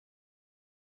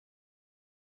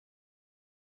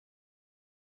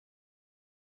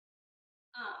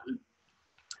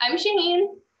I'm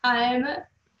Shaheen. I'm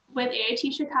with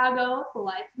AIT Chicago,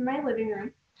 live from my living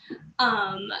room.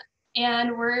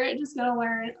 And we're just gonna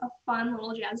learn a fun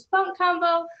little jazz funk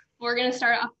combo. We're gonna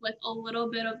start off with a little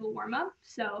bit of a warm up.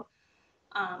 So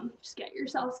just get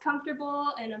yourselves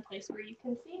comfortable in a place where you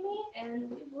can see me, and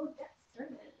we will get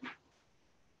started.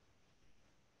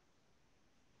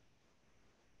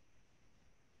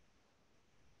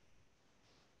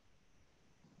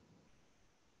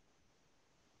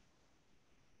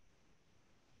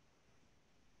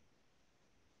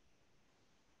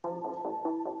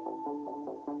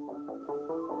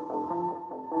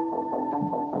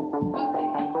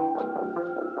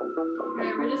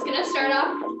 Alright, we're just gonna start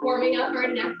off warming up our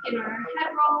neck and our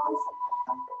head rolls.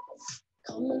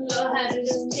 Go ahead and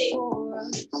just take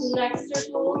some neck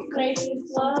circles, nice and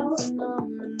slow. To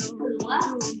the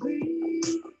left.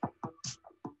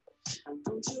 And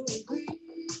switch to the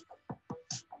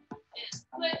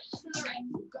right.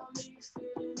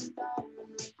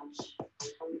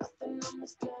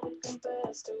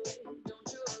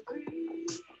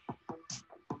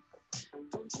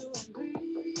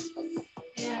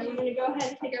 And we're going to go ahead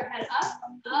and take our head up,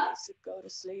 and down.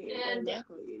 And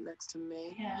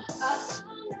up,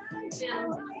 down,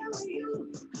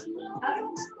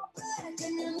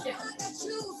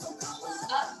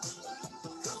 up,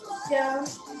 down.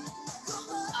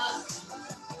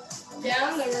 Then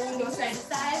we're going to go side to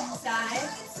side, side,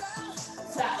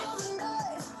 side,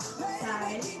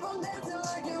 side.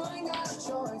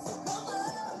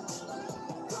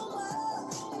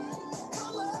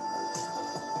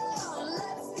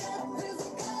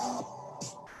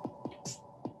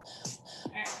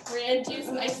 We're going to do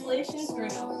some isolations. We're going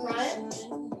to go front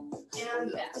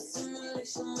and back.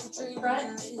 Front,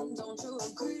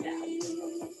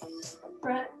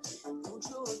 back.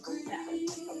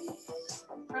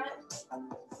 Front, back. Front.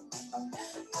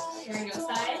 We're going to go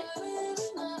side,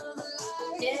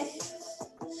 in,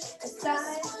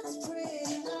 side,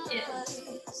 in,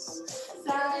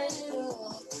 side, in, side,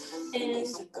 in.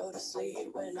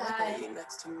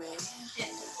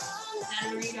 And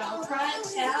we go front,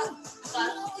 tap,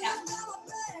 left, tap.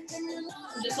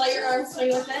 Just let your arms swing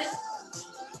with it.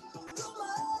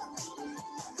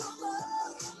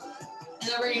 And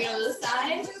then we're going to go to the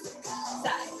side,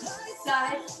 side,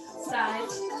 side, side,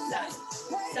 side,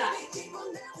 side.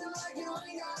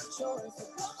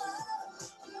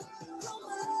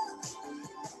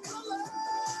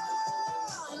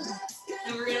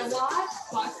 And we're going to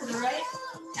walk to the right,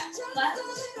 tap, left,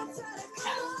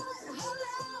 tap.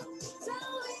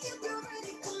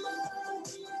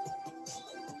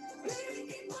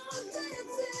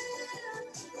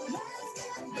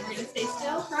 And we're going to stay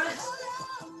still, front,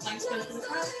 legs go to the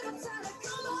front.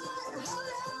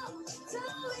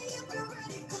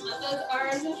 Let those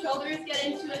arms and shoulders get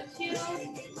into it too.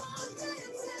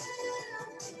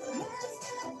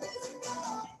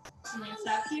 I'm going to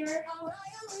stop here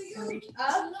and reach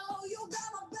up.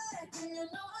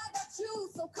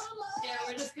 And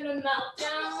we're just going to melt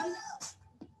down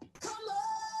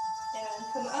and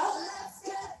come up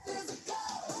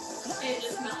and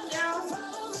just melt down.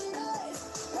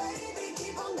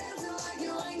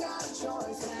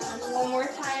 And one more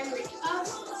time, reach up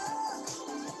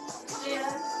and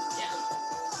down.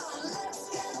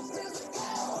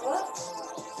 Up.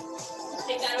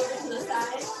 Take that over to the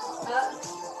side, up,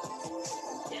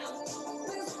 down.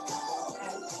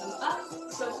 And come up,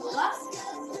 go to the left,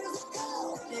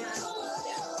 and down.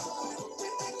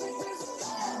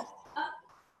 And up,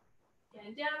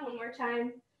 and down. One more time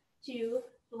to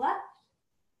the left,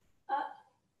 up,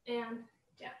 and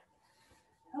down.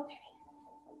 Okay.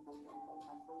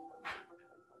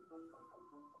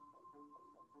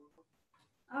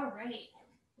 All right.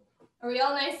 Are we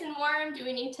all nice and warm? Do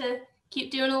we need to keep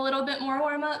doing a little bit more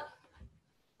warm up?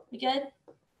 We good?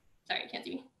 Sorry, you can't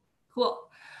see me. Cool.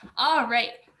 All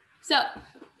right. So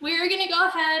we're going to go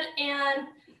ahead and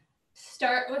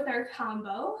start with our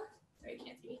combo. Sorry, you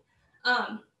can't see me.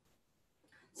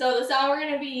 So the song we're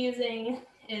going to be using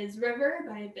is River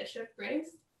by Bishop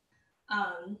Briggs.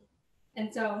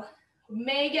 And so we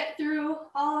may get through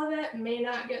all of it, may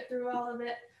not get through all of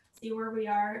it, see where we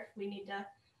are. If we need to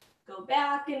go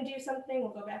back and do something,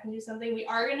 we'll go back and do something. We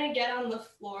are going to get on the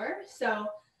floor. So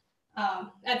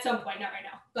at some point, not right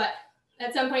now, but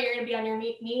at some point you're going to be on your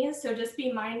knees. So just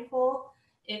be mindful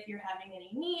if you're having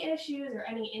any knee issues or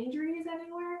any injuries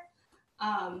anywhere.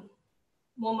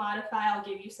 We'll modify, I'll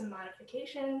give you some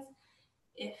modifications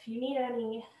if you need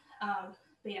any.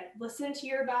 But yeah, listen to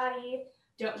your body.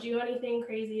 Don't do anything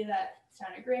crazy that it's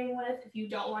not agreeing with. If you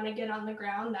don't want to get on the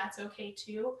ground, that's okay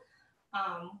too.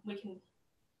 We can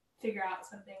figure out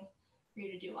something for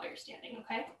you to do while you're standing,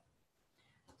 okay?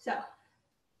 So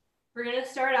we're gonna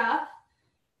start off.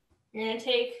 You're gonna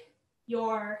take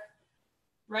your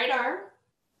right arm,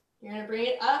 you're gonna bring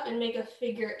it up and make a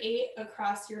figure 8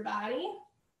 across your body,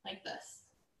 like this,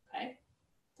 okay?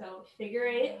 So figure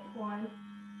 8, 1,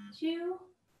 2,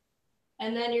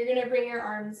 and then you're gonna bring your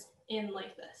arms in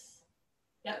like this.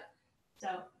 Yep,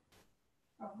 so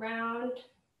around,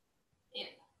 in,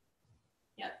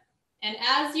 yep. And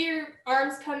as your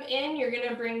arms come in, you're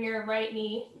gonna bring your right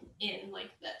knee in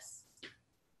like this.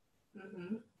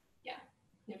 Yeah,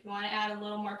 and if you wanna add a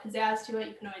little more pizzazz to it,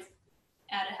 you can always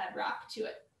add a head rock to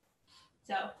it.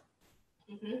 So,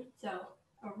 so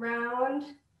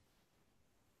around,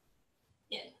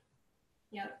 in,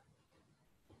 yep.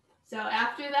 So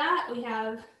after that, we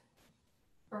have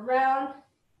around,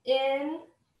 in.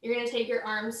 You're gonna take your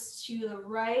arms to the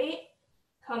right,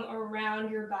 come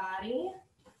around your body.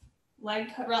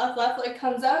 Left leg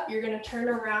comes up, you're gonna turn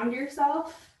around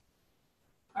yourself.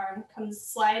 Arm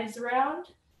slides around,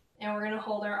 and we're gonna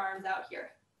hold our arms out here.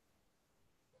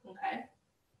 Okay.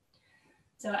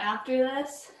 So after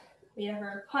this, we have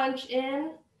our punch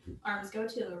in, arms go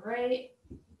to the right,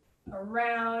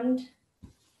 around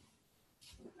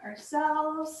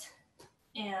ourselves,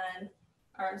 and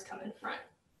arms come in front.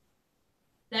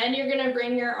 Then you're gonna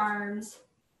bring your arms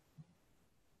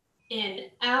in,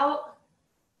 out,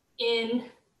 in,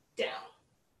 down.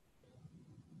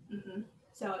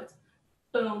 So it's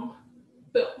boom,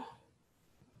 boom.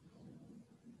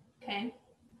 Okay.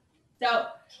 So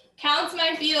counts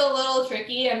might be a little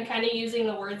tricky. I'm kind of using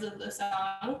the words of the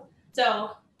song.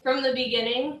 So from the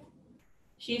beginning,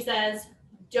 she says,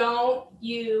 don't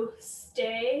you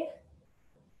stay,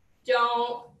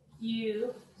 don't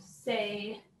you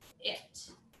say it.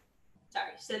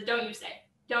 Sorry, she says, don't you say.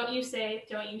 Don't you say,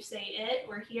 don't you say it.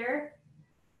 We're here.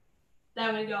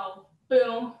 Then we go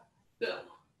boom, boom.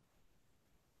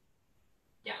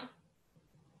 Down.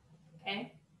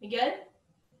 Okay, we good?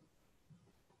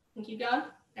 And keep going? All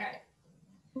right.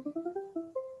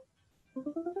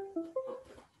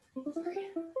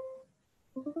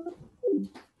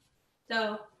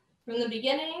 So from the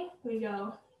beginning, we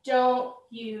go, don't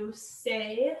you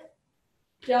say,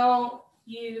 don't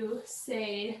you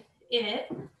say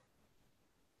it,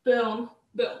 boom,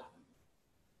 boom.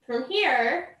 From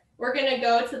here, we're gonna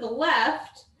go to the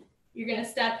left. You're gonna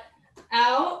step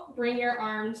out, bring your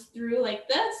arms through like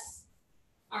this.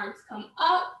 Arms come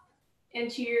up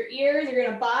into your ears. You're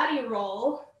gonna body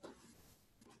roll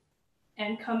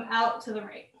and come out to the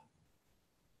right.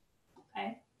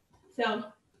 Okay, so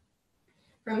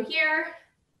from here,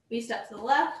 we step to the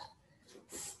left,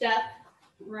 step,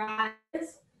 rise,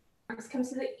 arms come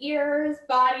to the ears,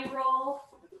 body roll,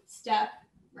 step,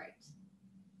 right.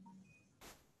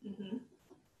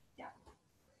 Yeah.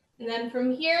 And then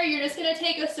from here, you're just gonna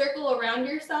take a circle around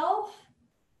yourself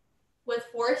with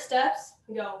 4 steps.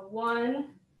 We go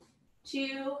 1,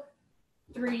 2,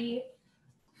 3,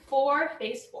 4,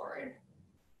 face forward.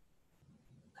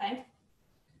 Okay.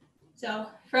 So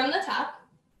from the top,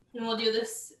 and we'll do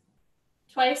this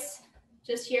twice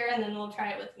just here, and then we'll try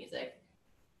it with music.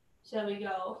 So we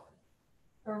go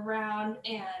around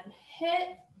and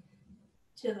hit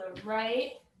to the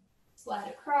right, slide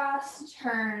across,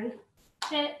 turn,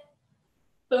 hit,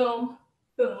 boom,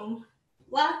 boom,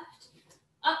 left,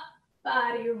 up,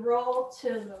 body roll to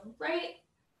the right,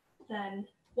 then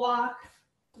walk,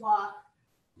 walk,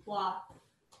 walk,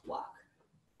 walk.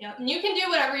 Yep, and you can do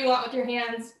whatever you want with your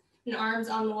hands and arms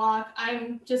on the walk.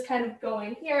 I'm just kind of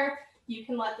going here. You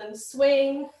can let them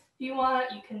swing if you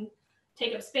want. You can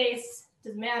take up space,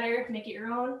 doesn't matter, make it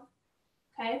your own,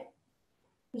 okay?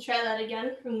 Let's try that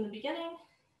again from the beginning.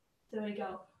 So we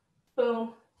go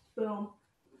boom, boom,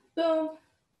 boom,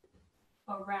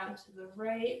 around to the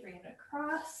right, bring it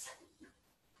across,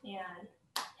 and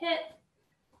hit,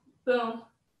 boom,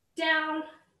 down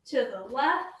to the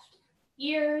left,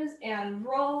 ears, and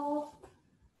roll,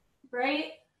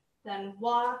 right, then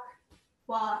walk,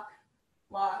 walk,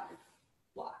 walk,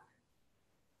 walk.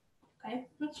 Okay,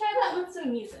 let's try that with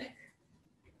some music.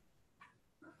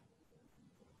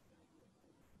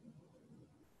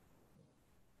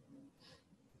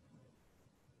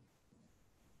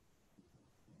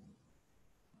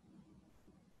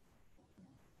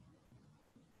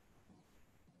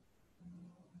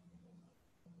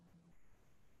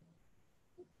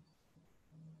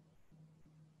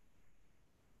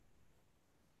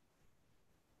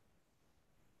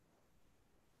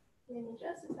 Give me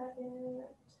just a second.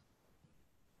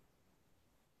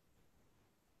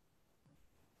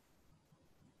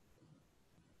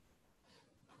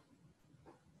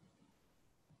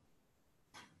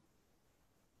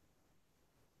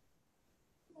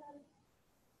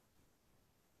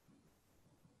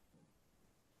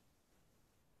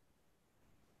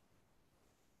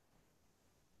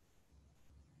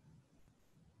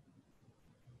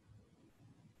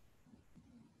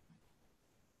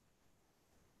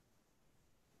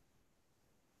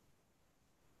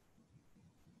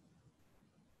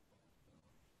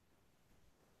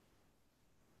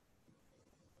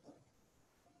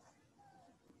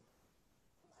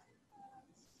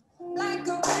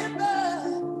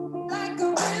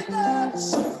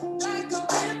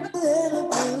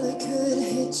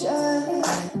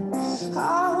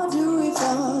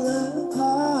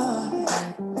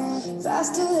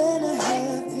 Faster than a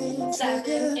hairpin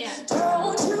trigger.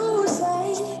 Don't you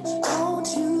say, don't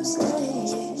you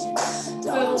say,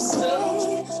 don't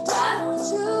say, don't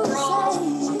you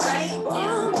say,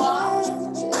 one more,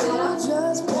 it'll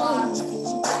just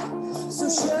break. So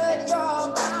shut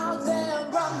your mouth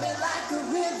and run me like a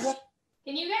river.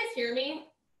 Can you guys hear me?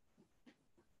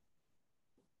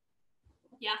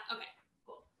 Yeah, okay,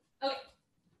 cool. Okay,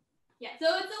 yeah, so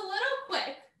it's a little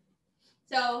quick.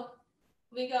 So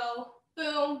we go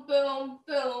boom, boom,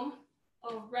 boom,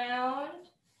 around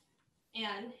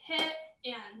and hit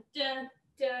and da,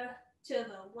 da, to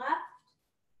the left,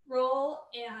 roll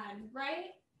and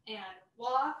right, and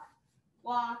walk,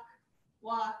 walk,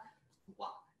 walk,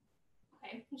 walk.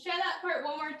 Okay, let's try that part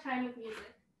one more time with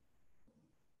music.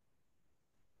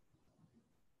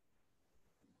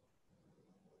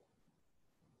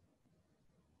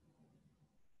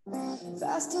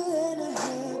 Faster than a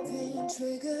hairpin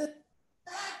trigger,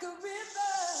 like a river.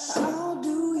 How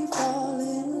do we fall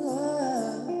in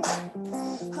love?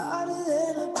 Harder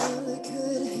than a bullet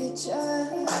could hit ya.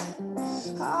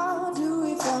 How do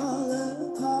we fall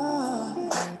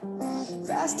apart?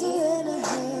 Faster than a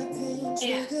hairpin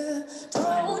trigger.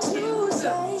 Don't you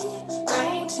say,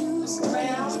 don't you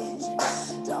say,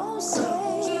 don't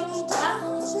say,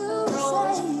 don't you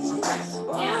say.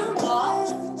 One more,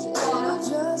 it'll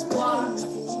just break.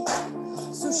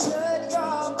 So shut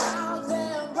your mouth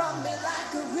and run me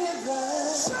like a river.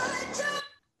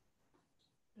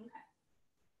 Okay.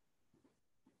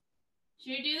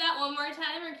 Should we do that one more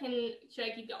time, or should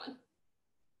I keep going?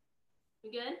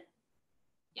 We good?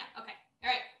 Yeah, okay. All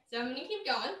right, so I'm gonna keep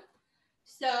going.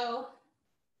 So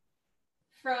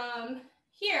from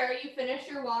here, you finish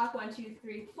your walk, 1, 2,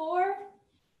 3, 4.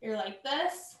 You're like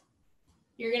this.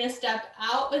 You're gonna step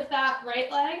out with that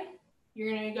right leg.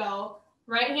 You're gonna go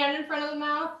right hand in front of the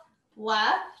mouth,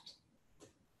 left.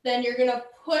 Then you're gonna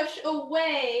push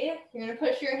away. You're gonna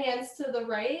push your hands to the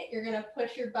right. You're gonna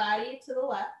push your body to the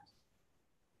left.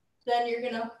 Then you're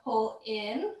gonna pull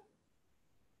in.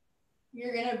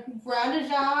 You're gonna round a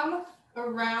jambe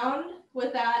around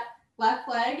with that left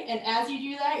leg. And as you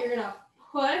do that, you're gonna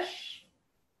push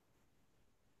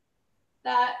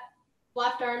that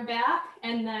left arm back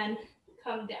and then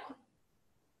come down.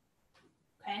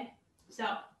 Okay, so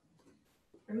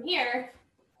from here,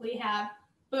 we have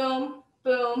boom,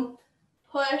 boom,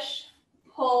 push,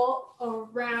 pull,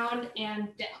 around, and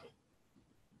down.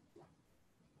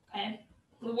 Okay,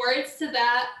 the words to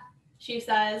that, she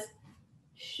says,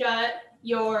 shut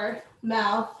your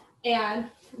mouth and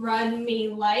run me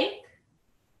like.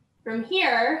 From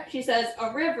here, she says,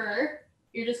 a river.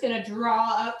 You're just gonna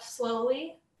draw up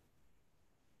slowly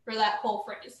for that whole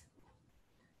phrase.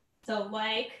 So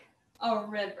like a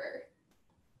river.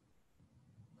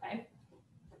 Okay.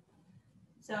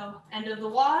 So end of the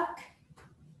walk,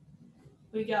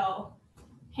 we go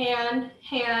hand,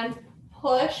 hand,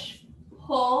 push,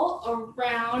 pull,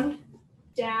 around,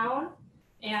 down,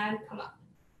 and come up.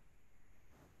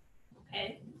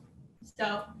 Okay,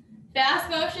 so fast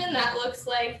motion, that looks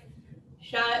like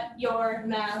shut your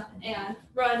mouth and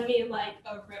run me like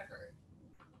a river.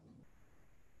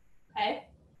 Okay,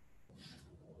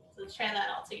 so let's try that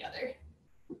all together.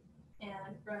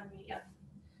 And run me up.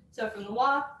 So from the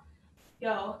walk,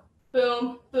 go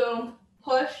boom, boom,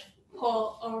 push,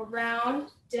 pull,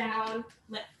 around, down,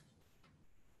 lift.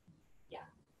 Yeah.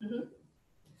 Mm-hmm.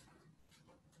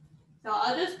 So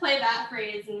I'll just play that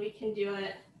phrase and we can do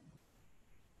it.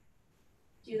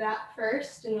 Do that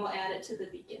first and we'll add it to the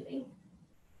beginning.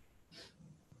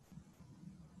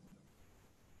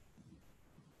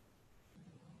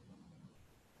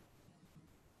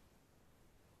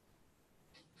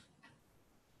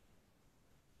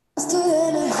 Faster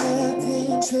than a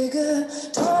hairpin trigger.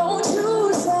 Don't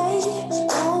you say,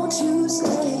 don't you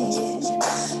say,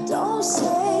 don't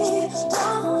say,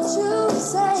 don't you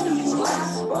say.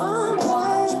 One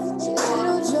breath,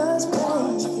 it'll just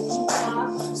break.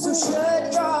 So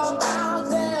shut your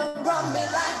mouth and run me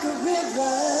like a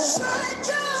river. Shut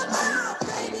your mouth,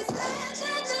 baby, stand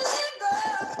and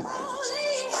deliver.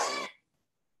 Holy hand.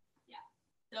 Yeah,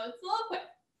 so it's a little quick.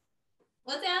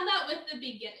 Let's add that with the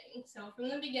beginning. So from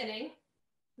the beginning,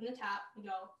 from the top, we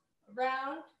go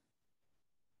around,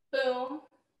 boom,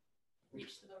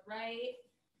 reach to the right,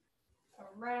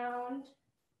 around,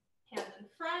 hands in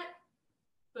front,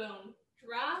 boom,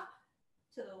 drop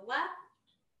to the left,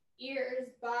 ears,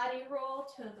 body roll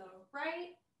to the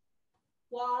right,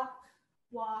 walk,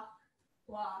 walk,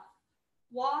 walk,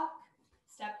 walk,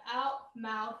 step out,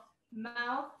 mouth,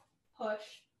 mouth,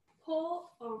 push,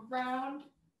 pull, around,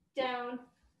 down,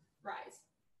 rise.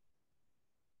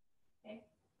 Okay,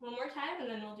 one more time and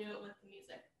then we'll do it with the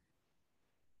music.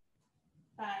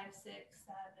 5, 6,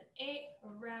 7, 8,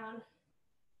 around,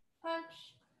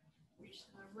 punch, reach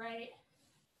to the right,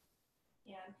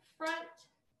 and front,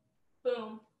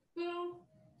 boom, boom,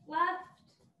 left,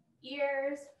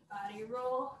 ears, body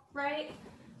roll, right,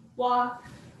 walk,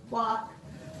 walk,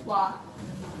 walk,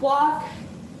 walk,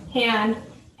 hand,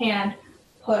 hand,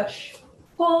 push,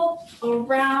 pull,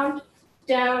 around,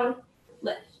 down,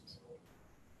 lift.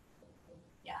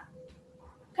 Yeah.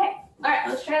 Okay, all right,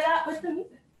 let's try that with the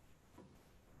music.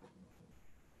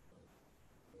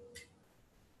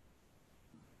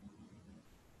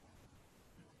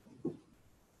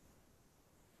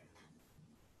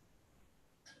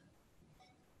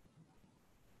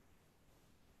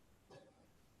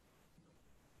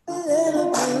 Then a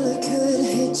bullet could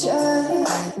hit you.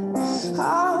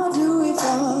 How do we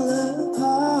fall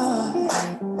apart?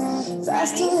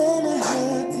 Faster than a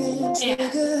hairpin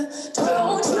trigger.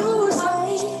 Don't you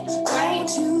say, don't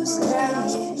you say,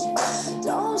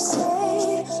 don't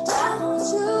say, don't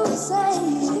you say.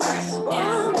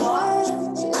 One way,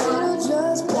 it'll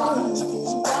just break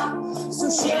it. So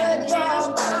shut your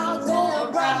mouth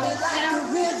and rock me like a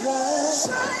river.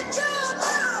 Shut your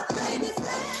mouth, baby,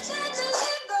 stand and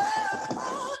deliver.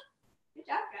 Good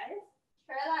job, guys.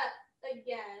 Try that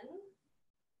again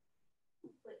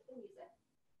with the music.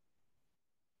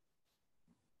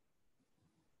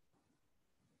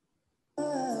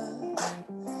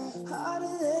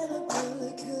 Harder than a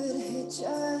bullet could hit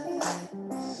you.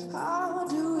 How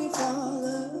do we fall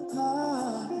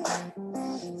apart?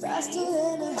 Faster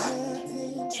than a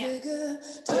hairpin trigger.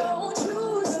 Don't you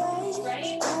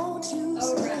say, don't you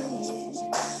say,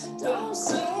 don't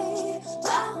say,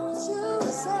 don't you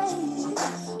say.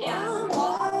 And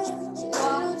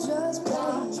It'll just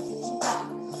break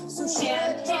it. So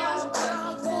shut your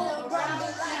mouth and rock me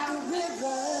like a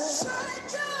river. Shut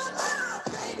your mouth,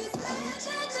 baby, stand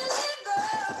and deliver.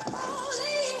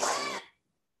 Holy hand.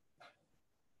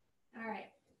 all right,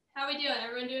 how we doing?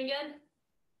 Everyone doing good?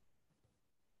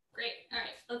 Great, all right,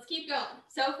 let's keep going.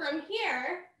 So from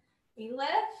here, we lift.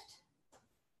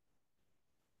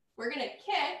 We're gonna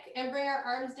kick and bring our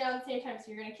arms down at the same time.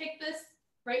 So you're gonna kick this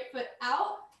right foot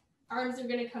out, arms are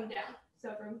gonna come down.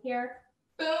 So from here,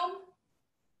 boom,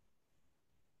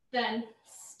 then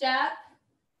step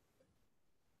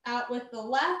out with the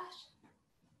left.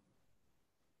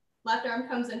 Left arm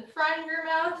comes in front of your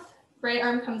mouth, right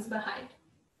arm comes behind.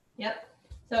 Yep,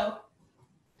 so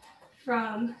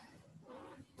from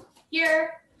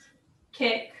here,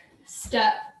 kick,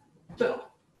 step, boom.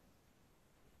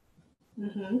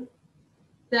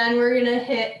 Then we're gonna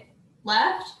hit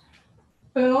left,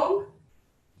 boom,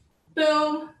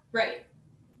 boom, right.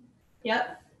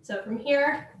 Yep, so from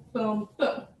here, boom,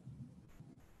 boom.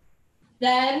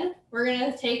 Then we're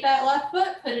gonna take that left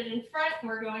foot, put it in front, and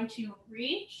we're going to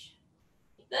reach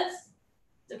like this.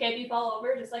 It's okay if you fall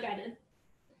over, just like I did.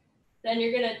 Then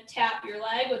you're gonna tap your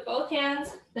leg with both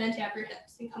hands, then tap your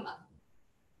hips and come up.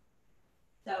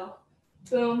 So,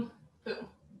 boom, boom,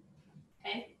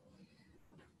 okay?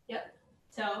 Yep,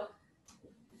 so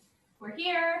we're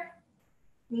here,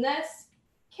 and this,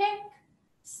 kick,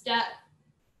 step,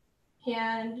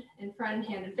 hand in front,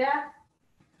 hand in back,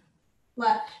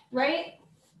 left, right,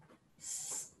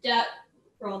 step,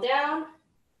 roll down,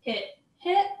 hit,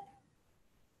 hit.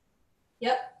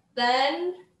 Yep,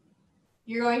 then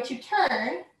you're going to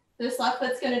turn. This left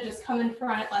foot's gonna just come in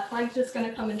front, left leg's just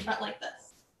gonna come in front like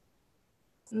this.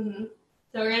 So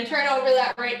we're gonna turn over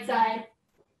that right side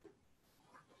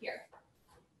here.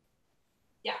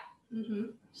 Yeah,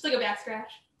 just like a back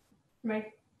scratch for my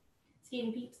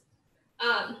skating peeps.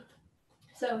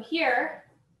 So here,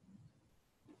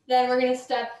 then we're gonna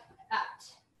step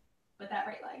out with that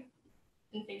right leg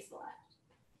and face the left,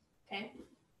 okay?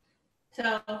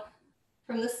 So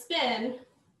from the spin,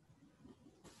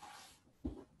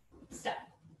 step,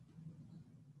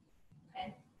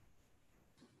 okay?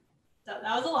 So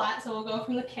that was a lot, so we'll go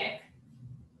from the kick,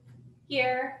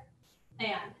 here,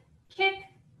 and kick,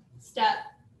 step,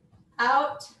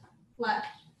 out, left,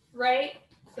 right,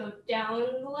 go down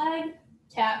the leg,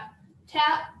 tap,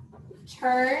 tap,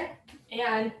 turn,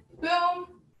 and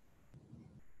boom.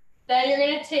 Then you're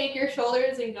gonna take your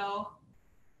shoulders and go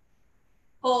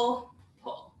pull,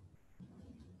 pull.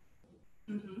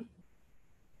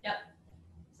 Yep,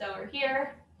 so we're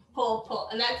here, pull, pull.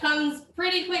 And that comes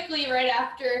pretty quickly right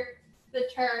after the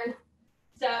turn,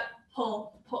 step,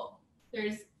 pull, pull.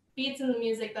 There's beats in the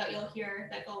music that you'll hear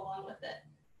that go along with it.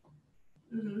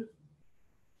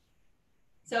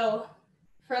 So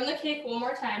from the kick one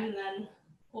more time, and then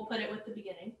we'll put it with the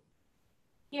beginning.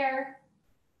 Here,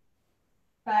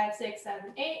 5, 6,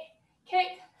 7, 8, kick,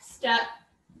 step,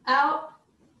 out,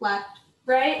 left,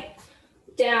 right,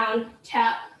 down,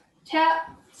 tap,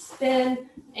 tap, spin,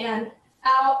 and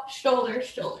out, shoulder,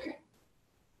 shoulder.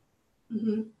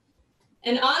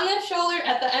 And on the shoulder,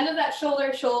 at the end of that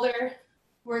shoulder, shoulder,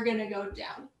 we're gonna go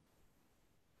down.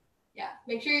 Yeah,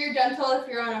 make sure you're gentle if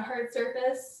you're on a hard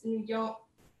surface and you don't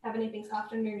have anything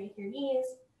soft underneath your knees.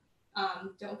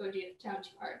 Don't go down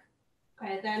too hard.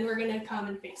 Okay, then we're gonna come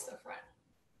and face the front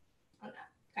on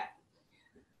that. Okay.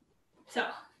 So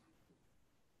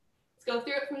let's go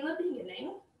through it from the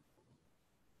beginning.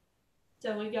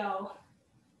 So we go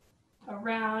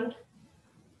around,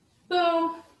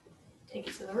 boom, take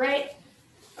it to the right,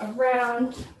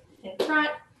 around, in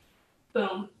front,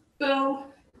 boom, boom,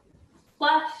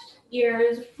 left,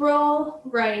 ears, roll,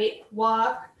 right,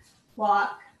 walk,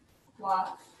 walk,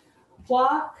 walk,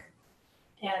 walk,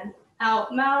 and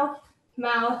out, mouth,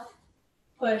 mouth,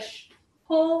 push,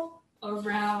 pull,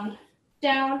 around,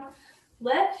 down,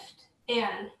 lift,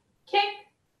 and kick,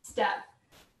 step,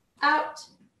 out,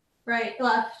 right,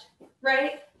 left,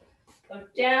 right, go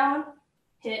down,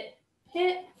 hit,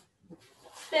 hit,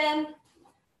 spin,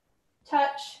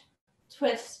 touch,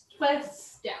 twist,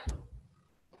 twist, down,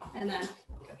 and then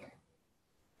go here.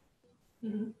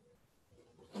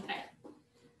 Okay.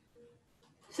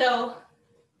 So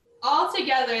all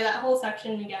together, that whole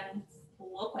section, again, is a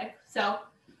little quick. So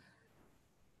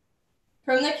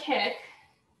from the kick,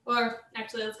 or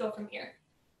actually let's go from here.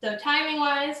 So timing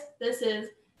wise, this is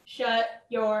shut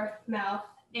your mouth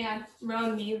and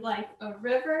run me like a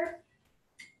river.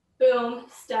 Boom,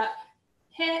 step,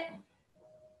 hit,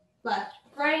 left,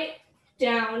 right,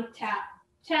 down, tap,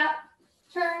 tap,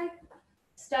 turn,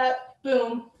 step,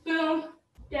 boom, boom,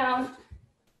 down,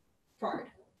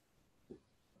 forward.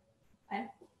 Okay.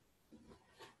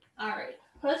 All right,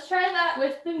 let's try that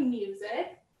with the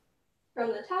music from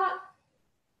the top.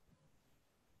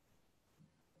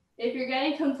 If you're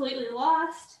getting completely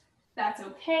lost, that's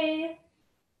okay.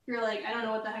 If you're like, I don't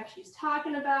know what the heck she's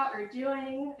talking about or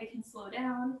doing, I can slow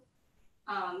down.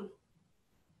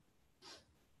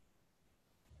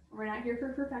 We're not here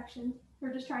for perfection.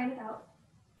 We're just trying it out.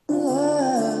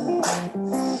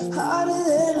 Harder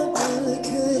than a bullet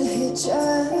could hit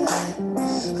ya.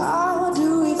 How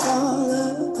do we fall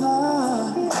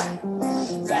apart?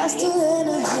 Faster than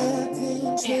a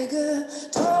hairpin trigger.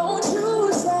 Don't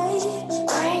you say,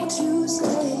 don't you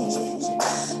say,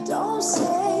 don't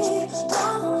say,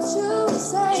 don't you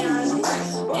say.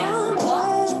 One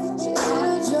way,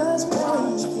 it'll just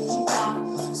break.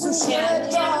 So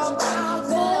shut your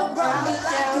mouth and rock it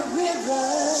like a river.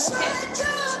 Shut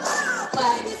your mouth.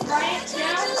 Legs right,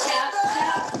 down, tap,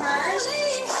 tap, turn,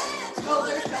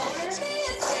 shoulder, shoulder.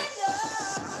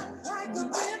 Like a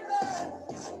river,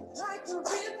 like a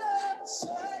river.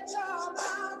 Shut your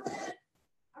mouth.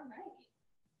 All right,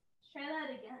 let's try that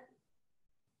again.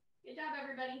 Good job,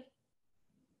 everybody.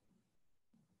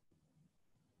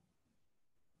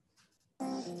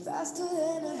 Faster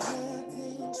than a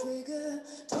hairpin trigger.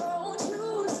 Don't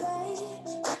you say.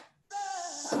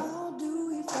 How do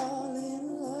we fall in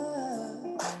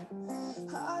love?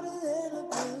 Harder than a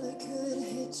bullet could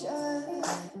hit ya.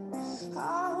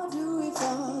 How do we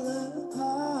fall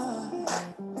apart?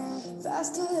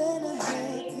 Faster than a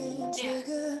hairpin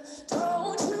trigger.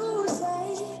 Don't you say,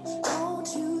 don't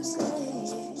you say,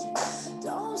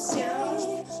 don't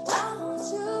say, don't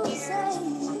you say.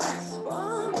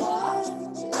 One way,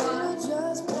 it'll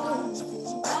just break.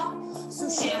 So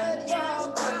shut your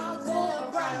mouth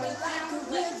and rock it like a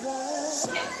river.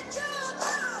 Shut your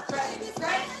mouth, baby,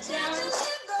 Right, down, and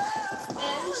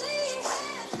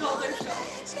shoulder,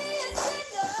 shoulder.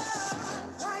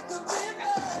 like a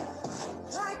river,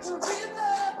 like a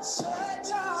river. Shut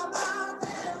your mouth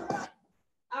and rock.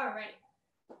 All right.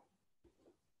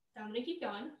 So I'm gonna keep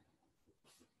going.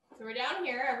 So we're down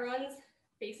here, everyone's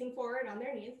facing forward on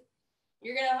their knees.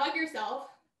 You're gonna hug yourself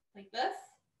like this.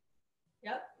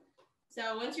 Yep.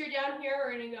 So once you're down here,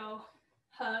 we're gonna go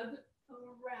hug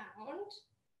around.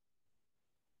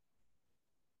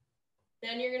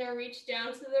 Then you're gonna reach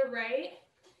down to the right,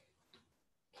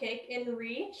 kick and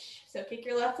reach. So kick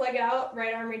your left leg out,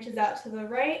 right arm reaches out to the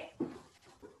right,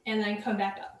 and then come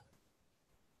back up.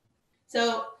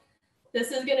 So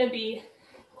this is gonna be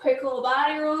quick little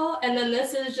body roll, and then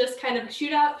this is just kind of a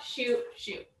shoot out, shoot,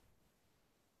 shoot.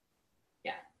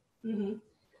 Yeah.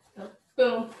 So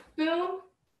boom, boom.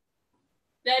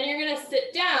 Then you're gonna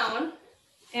sit down,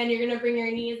 and you're gonna bring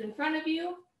your knees in front of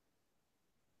you.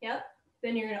 Yep.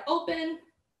 Then you're gonna open.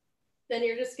 Then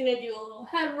you're just gonna do a little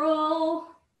head roll.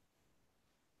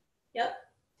 Yep.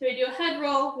 So we do a head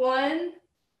roll, 1,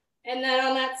 and then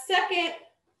on that second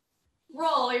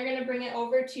roll, you're gonna bring it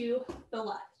over to the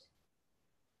left.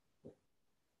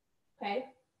 Okay.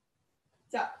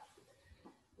 So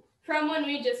from when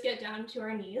we just get down to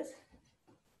our knees,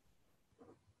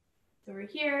 so we're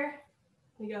here,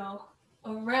 we go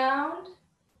around,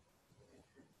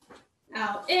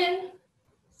 out, in,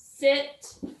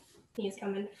 sit, knees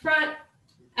come in front,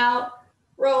 out,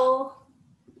 roll,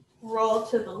 roll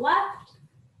to the left.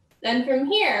 Then from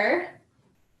here,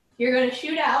 you're going to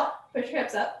shoot out, push your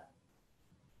hips up.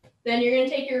 Then you're going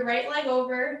to take your right leg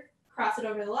over, cross it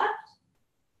over the left.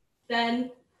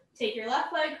 Then take your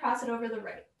left leg, cross it over the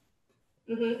right.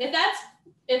 If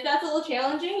that's a little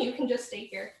challenging, you can just stay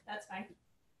here. That's fine.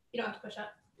 You don't have to push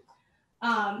up.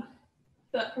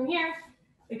 But from here,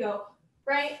 we go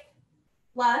right,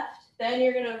 left. Then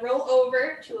you're going to roll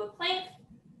over to a plank.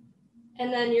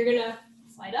 And then you're going to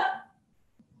slide up.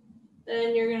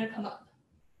 Then you're going to come up.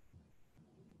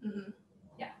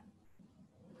 Yeah.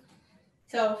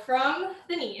 So from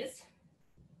the knees,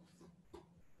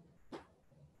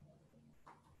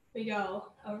 we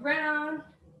go around,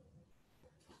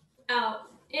 out,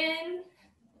 in,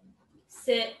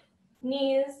 sit,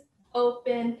 knees,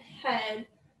 open, head,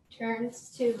 turns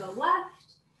to the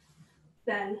left,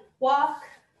 then walk,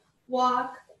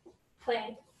 walk,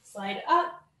 plank, slide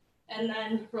up, and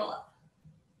then roll up.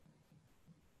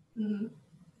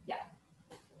 Yeah.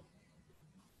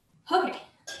 Okay.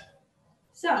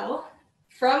 So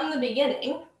from the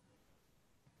beginning,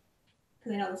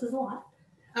 because I know this is a lot,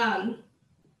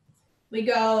 we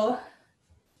go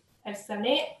 5, 6, 7,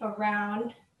 8,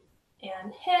 around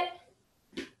and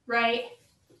hit, right,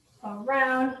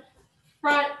 around,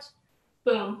 front,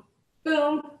 boom,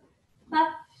 boom,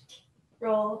 left,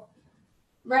 roll,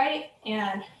 right,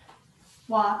 and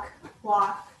walk,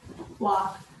 walk,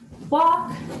 walk,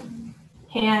 walk,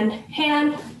 hand,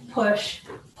 hand, push,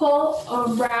 pull,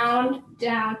 around,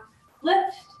 down,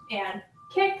 lift, and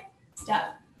kick,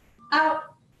 step,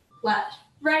 out, left,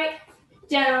 right,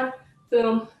 down,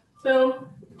 boom, boom,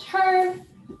 turn,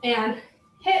 and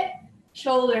hit,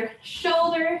 shoulder,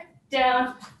 shoulder,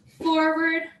 down,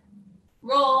 forward,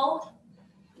 roll,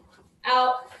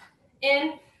 out,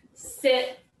 in,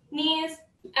 sit, knees,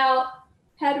 out,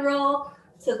 head roll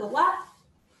to the left,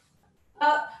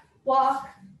 up, walk,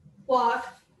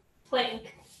 walk,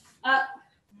 plank, up,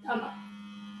 come up.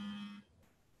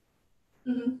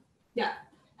 Yeah.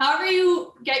 However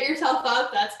you get yourself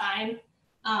up, that's fine.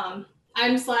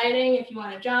 I'm sliding if you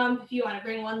want to jump. If you want to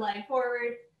bring one leg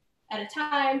forward at a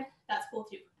time, that's cool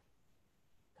too.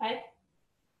 Okay?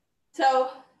 So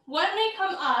when we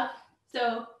come up,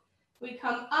 so we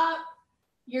come up,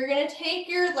 you're going to take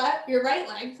your right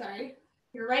leg,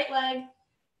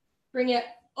 bring it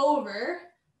over,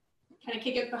 kind of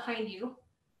kick it behind you.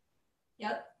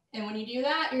 Yep. And when you do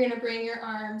that, you're going to bring your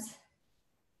arms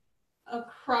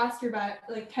across your back,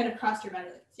 like kind of across your belly.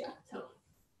 Yeah. So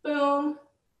boom.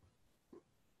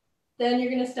 Then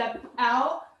you're going to step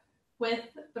out with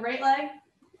the right leg,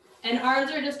 and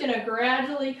arms are just going to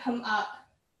gradually come up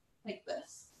like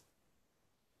this.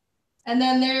 And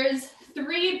then there's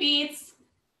 3 beats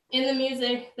in the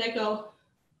music that go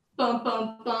bum,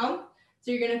 bum, bum. So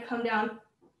you're going to come down,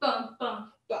 bum,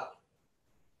 bum, bum.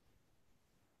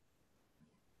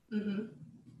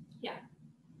 Yeah.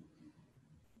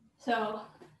 So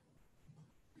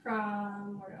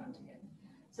from, where do I want to get?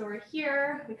 So we're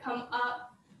here, we come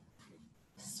up,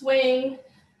 swing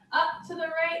up to the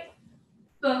right,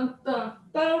 boom, boom,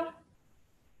 boom.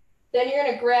 Then you're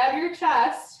going to grab your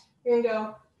chest, you're going to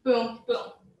go boom,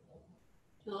 boom.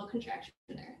 A little contraction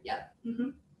there. Yep.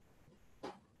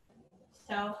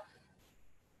 So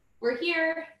we're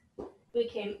here, we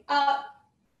came up,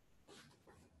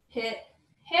 hit,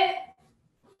 hit,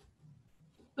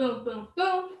 boom, boom,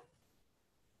 boom,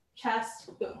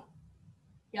 chest, boom.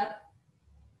 Yep.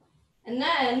 And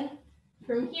then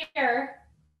from here,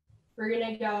 we're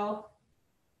going to go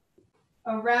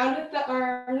around with the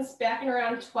arms, back and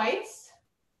around twice.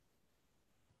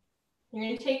 You're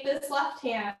going to take this left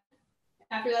hand.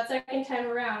 After that second time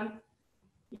around,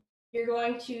 you're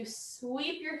going to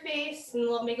sweep your face and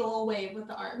make a little wave with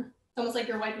the arm. It's almost like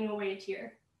you're wiping away a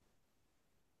tear.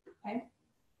 Okay?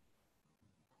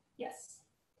 Yes.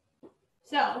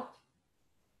 So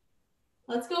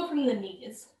let's go from the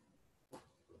knees.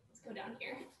 Let's go down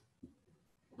here.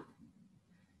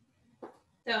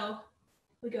 So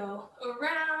we go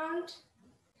around,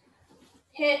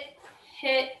 hit,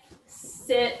 hit,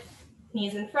 sit,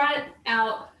 knees in front,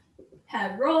 out,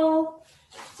 head roll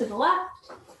to the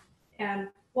left, and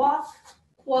walk,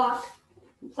 walk,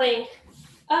 plank,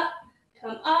 up,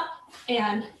 come up,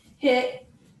 and hit,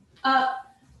 up,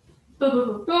 boom, boom,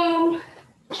 boom, boom,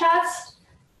 chest,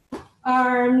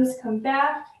 arms, come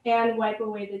back, and wipe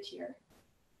away the tear.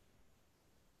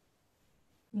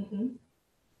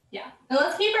 Yeah, and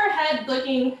let's keep our head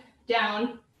looking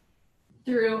down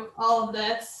through all of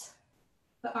this,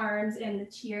 the arms and the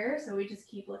tier, so we just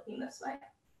keep looking this way.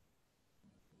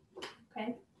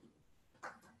 Okay.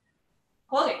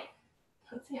 Okay,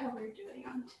 let's see how we're doing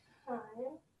on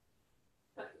time.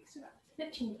 Okay, so about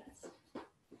 15 minutes.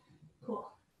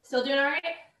 Cool. Still doing all right?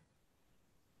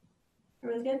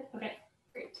 Everyone's good? Okay,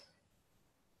 great.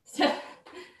 So, all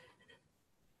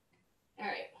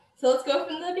right, so let's go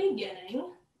from the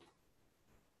beginning.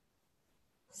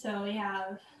 So we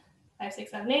have 5,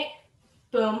 6, 7, 8.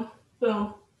 Boom,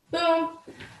 boom, boom.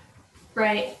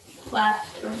 Right,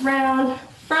 left, around,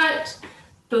 front.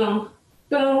 Boom,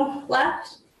 boom,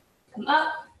 left. Come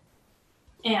up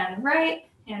and right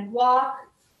and walk,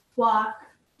 walk,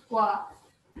 walk,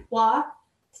 walk.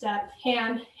 Step,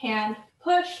 hand, hand,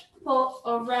 push, pull,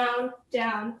 around,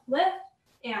 down, lift,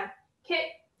 and kick,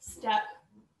 step,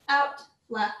 out,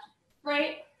 left,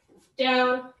 right,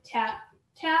 down, tap,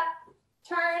 tap,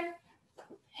 turn,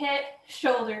 hit,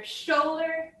 shoulder,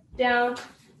 shoulder, down,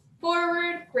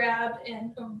 forward, grab,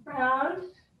 and around.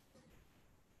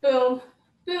 Boom,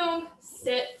 boom,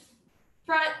 sit,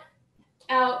 front,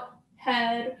 out,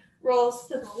 head, rolls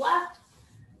to the left,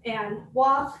 and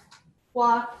walk,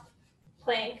 walk,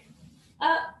 plank,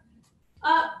 up,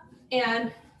 up,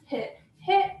 and hit,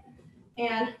 hit,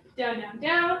 and down, down,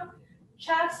 down,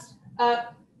 chest,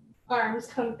 up, arms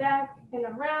come back and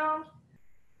around,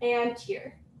 and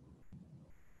here.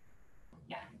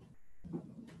 Yeah.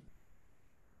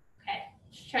 Okay,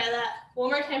 let's try that one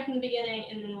more time from the beginning,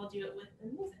 and then we'll do it with the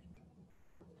music.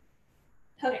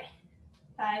 Okay,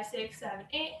 5, 6, 7,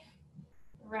 8,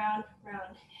 around,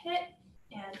 round, hit,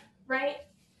 and right,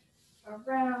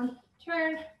 around,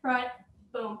 turn, front,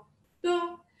 boom,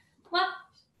 boom,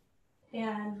 left,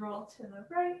 and roll to the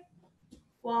right,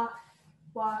 walk,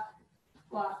 walk,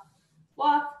 walk,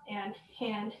 walk, and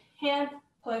hand, hand,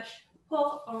 push,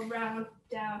 pull, around,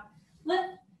 down,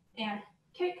 lift, and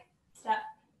kick, step,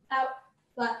 out,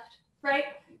 left, right,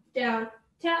 down,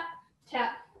 tap,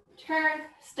 tap, turn,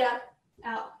 step,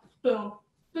 out, boom,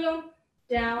 boom,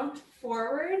 down,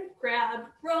 forward, grab,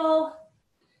 roll,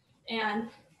 and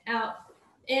out,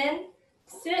 in,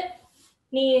 sit,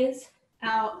 knees,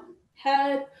 out,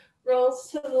 head, rolls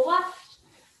to the left,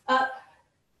 up,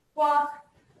 walk,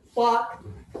 walk,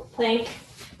 plank,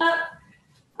 up,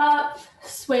 up,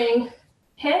 swing,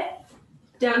 hit,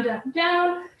 down, down,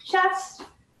 down, chest,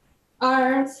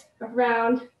 arms,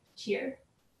 around, cheer.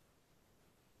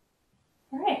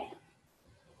 All right.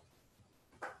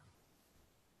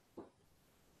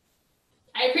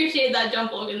 I appreciate that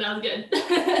jump, Logan. That was good.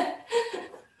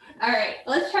 All right,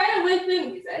 let's try it with the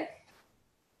music.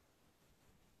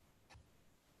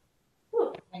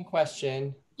 One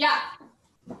question. Yeah.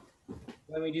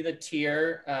 When we do the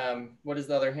tier, what is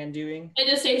the other hand doing? It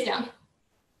just stays down.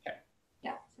 Okay.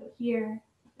 Yeah, so here,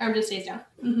 arm just stays down.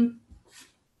 Mm-hmm.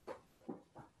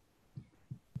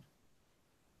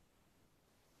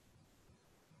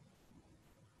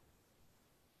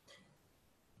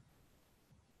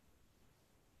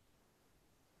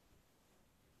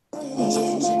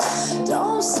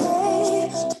 Don't say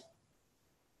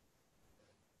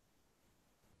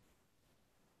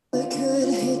we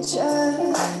could hit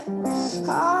ya.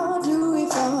 How do we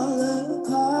fall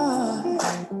apart?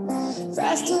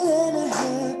 Faster than a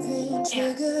hairpin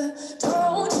trigger.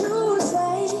 Don't you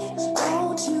say,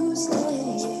 don't you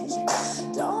say,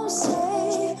 don't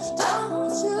say, don't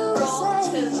you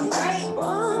say.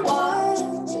 One word,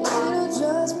 it'll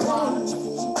just play.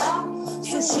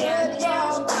 So shut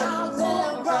down,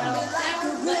 then rock me like a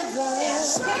river.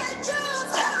 Shut down,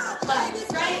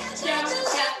 Left, right, down,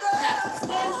 tap, tap,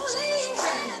 step, shoulder,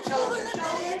 shoulder,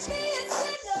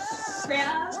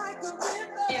 grab,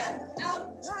 and out,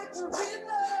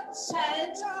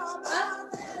 head,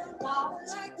 up, walk,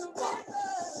 walk,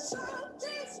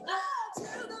 up,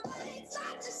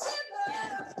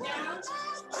 down,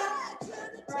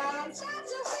 round,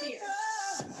 here.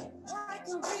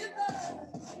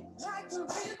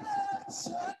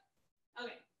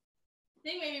 Okay, I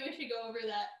think maybe we should go over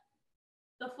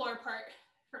the floor part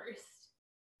first.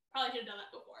 Probably should have done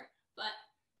that before, but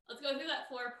let's go through that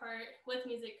floor part with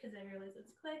music because I realize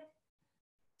it's quick.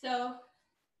 So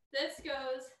this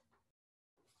goes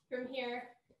from here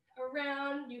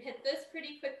around. You hit this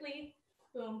pretty quickly.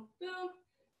 Boom, boom.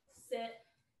 Sit,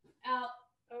 out,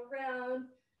 around,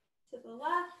 to the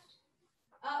left,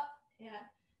 up, and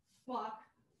walk,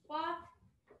 walk,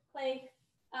 plank,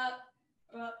 up,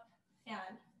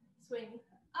 and swing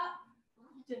up,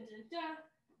 dun, dun, dun,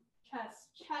 chest,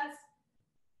 chest,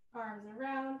 arms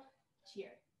around,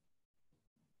 cheer.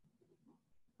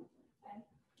 Okay.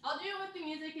 I'll do it with with the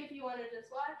music if you want to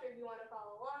just watch or if you want to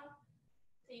follow along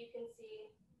so you can see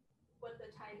what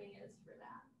the timing is for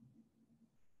that.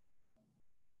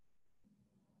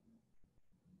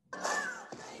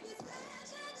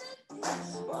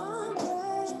 One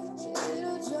breath,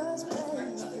 it'll just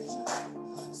play.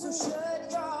 So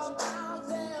shut your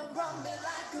mouth and run me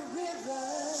like a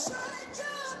river. Shut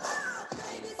your mouth,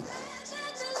 baby, stand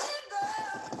and deliver.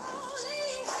 Holy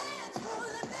hands,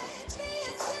 pulling make me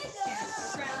a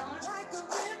singer. Round, Like a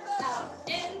river, out,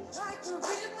 in, like a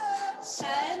river.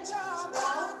 head, Shut your roll,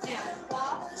 mouth and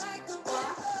walk, like a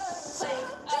walk, river. play,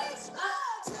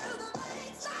 up, Till the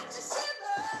veins start to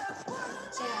shiver. One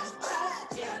and last cut,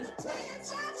 breath, and till the tears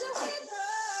start to wither.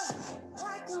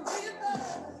 Like a river,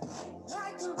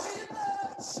 like a river.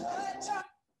 Shut your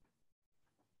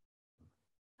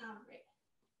all right.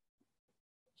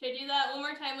 Should I do that one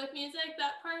more time with music,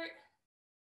 that part?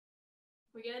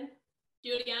 We good?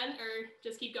 Do it again or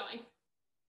just keep going?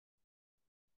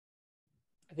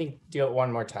 I think do it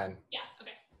one more time. Yeah,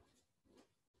 okay.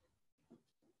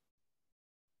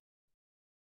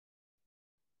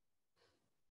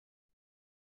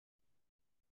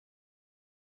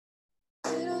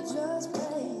 it'll just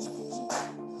play.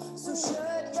 So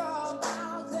shut your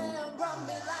mouth and run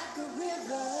me like a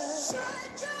river.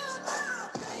 Shut your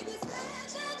mouth, baby,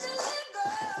 stand and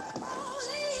deliver.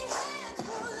 Holy hands,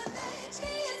 pulling make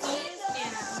me a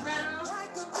And singer. round,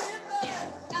 Like a river,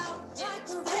 and out, like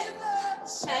a and river. head,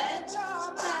 Shut your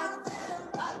mouth and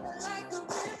run me like a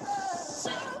river.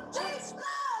 So deep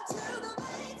love till the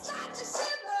veins start to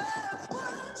shiver.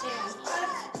 One last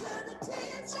breath till the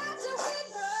tears start to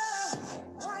wither.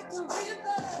 Like a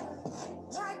river,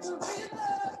 like a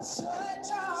river. Shut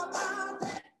your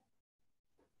mouth.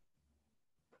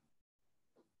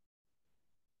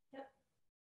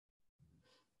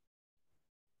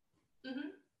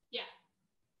 yeah.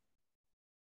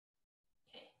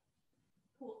 Okay,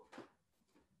 cool.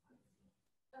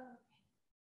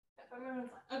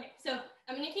 Okay, so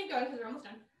I'm gonna keep going because we're almost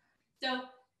done. So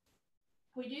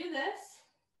we do this,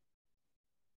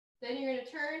 then you're gonna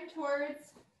turn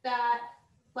towards that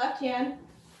left hand.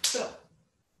 Go.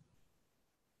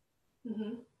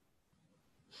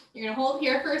 You're gonna hold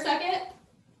here for a second.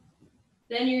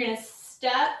 Then you're gonna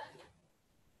step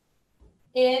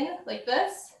in like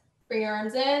this. Bring your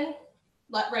arms in.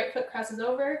 Let right foot crosses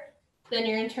over. Then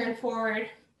you're gonna turn forward.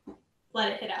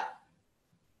 Let it hit out.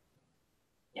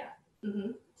 Yeah.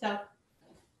 So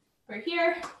we're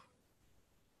here.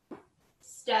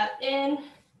 Step in,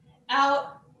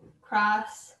 out,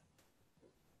 cross.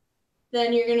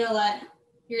 Then you're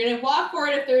gonna walk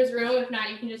forward if there's room. If not,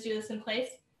 you can just do this in place.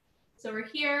 So we're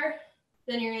here.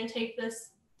 Then you're gonna take this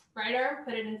right arm,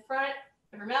 put it in front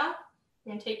of your mouth.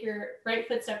 You're gonna take your right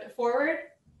foot, step it forward.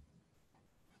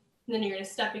 And then you're gonna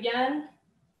step again.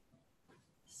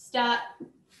 Step.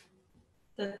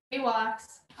 The 3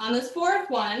 walks. On this 4th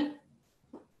one,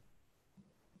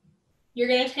 you're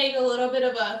gonna take a little bit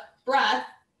of a breath.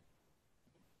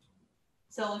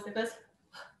 So it looks like this.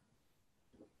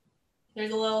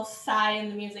 There's a little sigh in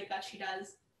the music that she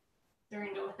does. So we're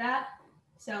gonna go with that.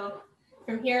 So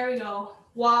from here we go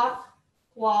walk,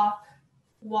 walk,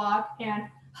 walk, and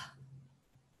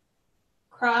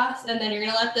cross. And then you're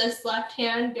gonna let this left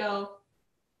hand go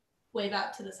wave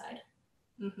out to the side.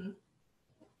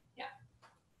 Yeah.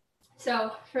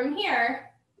 So from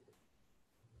here,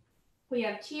 we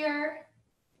have cheer,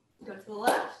 go to the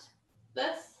left,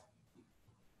 this,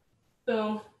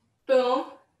 boom, boom,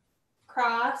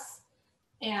 cross,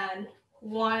 and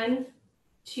 1,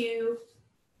 2,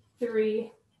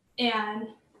 3, and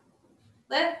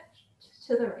lift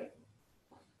to the right.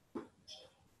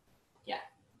 Yeah.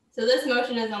 So this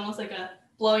motion is almost like a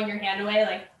blowing your hand away,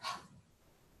 like,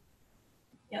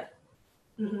 yep.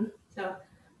 So,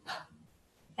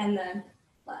 and then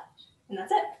left, and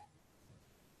that's it.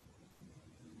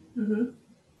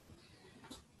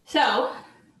 So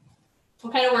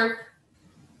we'll kind of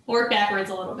work backwards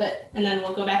a little bit, and then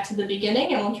we'll go back to the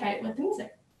beginning and we'll try it with the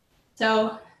music.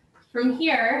 So from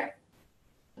here,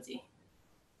 let's see,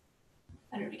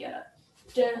 how did we get up?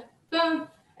 Boom,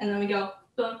 and then we go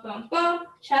boom, boom, boom,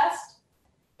 chest,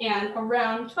 and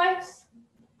around twice,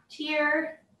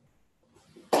 tear,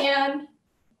 hand,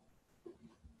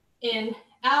 in,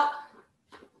 out,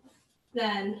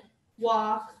 then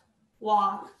walk,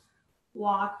 walk,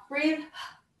 walk, breathe,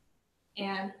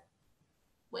 and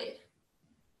wave.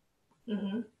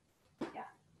 Yeah.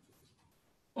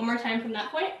 One more time from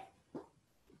that point. So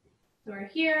we're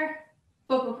here,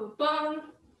 boom, boom, boom, boom,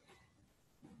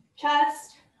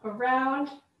 chest, around,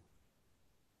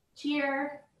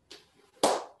 cheer,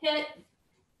 hit,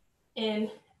 in,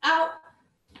 out,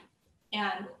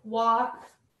 and walk,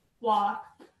 walk,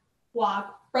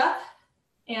 walk, breath,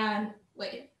 and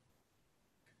wave.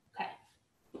 Okay.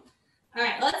 All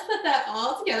right, let's put that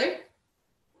all together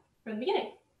from the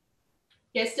beginning.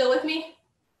 You guys still with me?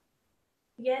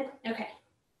 Again? Okay.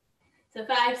 So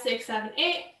 5, 6, 7,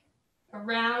 8,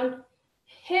 around,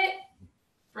 hit,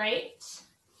 right,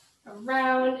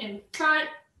 around, in front,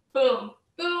 boom,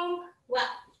 boom, left,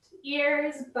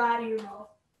 ears, body roll,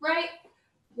 right,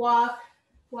 walk,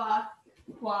 walk,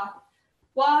 walk,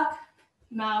 walk,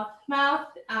 mouth, mouth,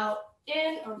 out,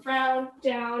 in, around,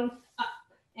 down, up,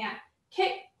 and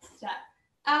kick, step,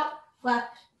 out,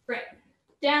 left, right,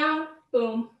 down,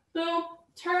 boom, boom,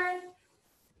 turn,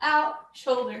 out,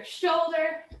 shoulder,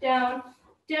 shoulder, down,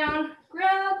 down,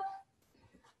 grab,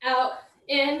 out,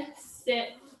 in,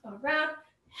 sit, around,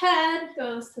 head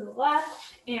goes to the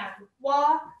left, and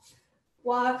walk,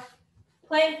 walk,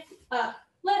 plank, up,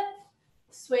 lift,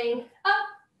 swing, up,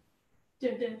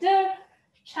 dun, dun, dun,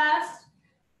 chest,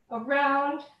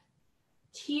 around,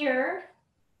 tier,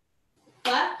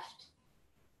 left,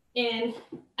 in,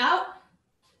 out,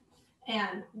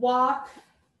 and walk,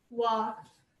 walk,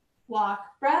 walk,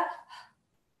 breath,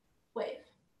 wave.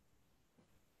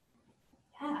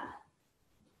 Yeah.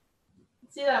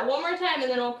 Let's do that one more time and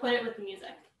then we'll put it with the music.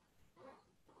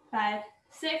 5,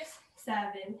 6,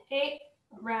 7, 8,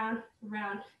 around,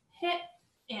 around, hit,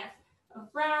 and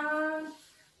around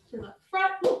to the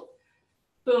front,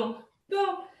 boom,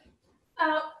 boom,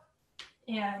 out,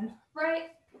 and right,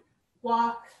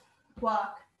 walk,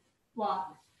 walk,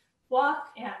 walk, walk,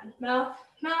 and mouth,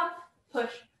 mouth,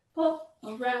 push, pull,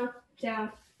 around,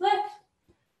 down, lift,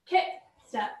 kick,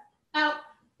 step, out,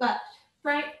 left,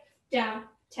 right, down,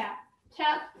 tap,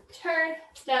 tap, turn,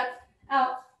 step,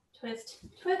 out, twist,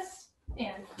 twist,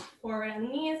 and forward on the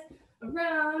knees,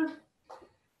 around,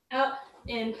 out,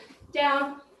 in,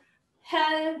 down,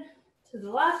 head to the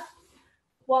left,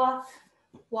 walk,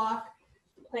 walk,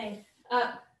 plank,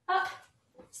 up, up,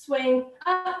 swing,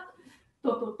 up,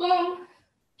 boom, boom, boom,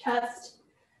 chest,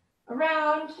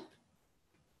 around,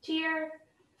 tier,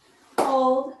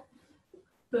 hold,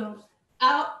 boom,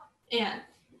 out, and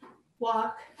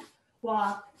walk,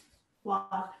 walk,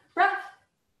 walk, breath,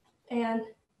 and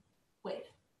wave.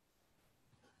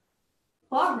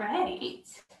 All right.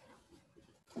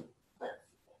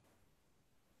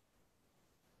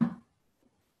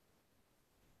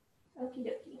 Okie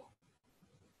dokie.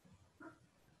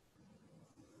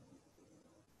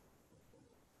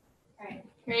 All right,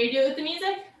 ready to do it with the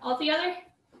music all together?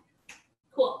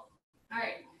 Cool. All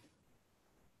right.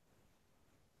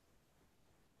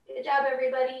 Good job,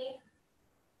 everybody.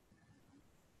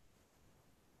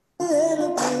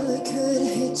 Little bullet could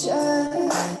hit ya.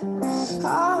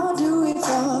 How do we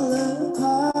fall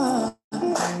apart?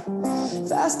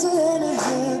 Faster than a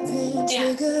hairpin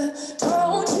trigger.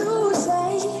 Don't you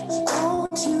say,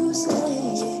 don't you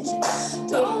say,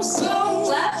 don't say,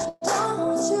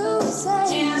 don't you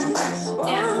say.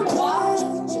 And walk.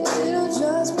 It'll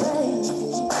just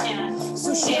play. And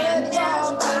So shut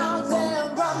your mouth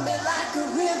and run me like a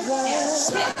river.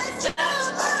 Shut your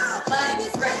mouth,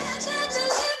 legs right.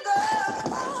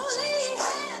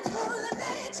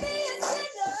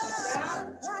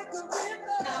 Like a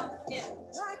river, Out, in,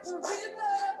 like a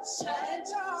river, shut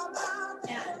your mouth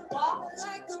and walk.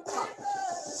 like a river.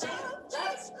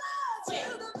 Just flow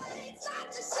till the veins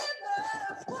start to shiver.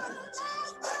 One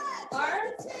last breath,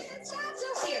 Arms, tears start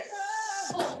to here.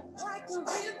 shiver. Pull, Like a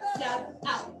river, step,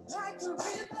 out. like a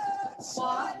river.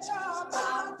 Walk, Shut your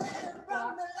mouth and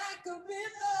run me like a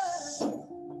river.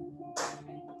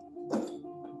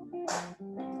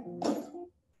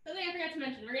 Something I forgot to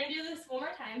mention, we're gonna do this one more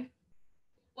time.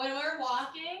 When we're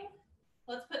walking,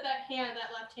 let's put that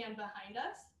left hand behind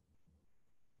us.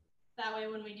 That way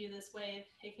when we do this wave,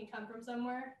 it can come from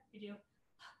somewhere. We do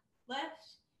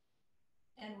lift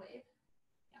and wave.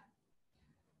 Yeah.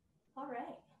 All right.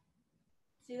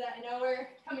 Let's do that. I know we're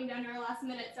coming down to our last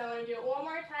minute, so I want to do it one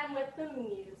more time with the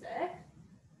music.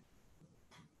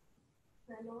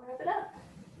 Then we'll wrap it up.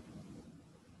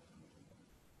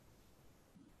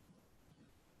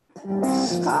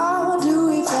 How do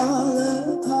we fall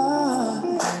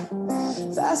apart?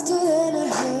 Faster than a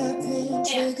hairpin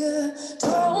trigger.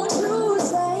 Don't you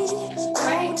say,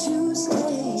 don't you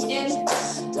say,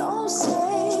 don't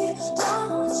say,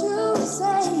 don't you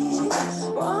say.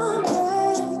 One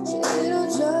breath,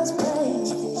 it'll just play.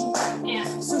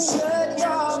 So shut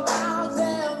your mouth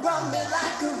and run me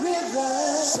like a river.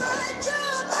 Shut your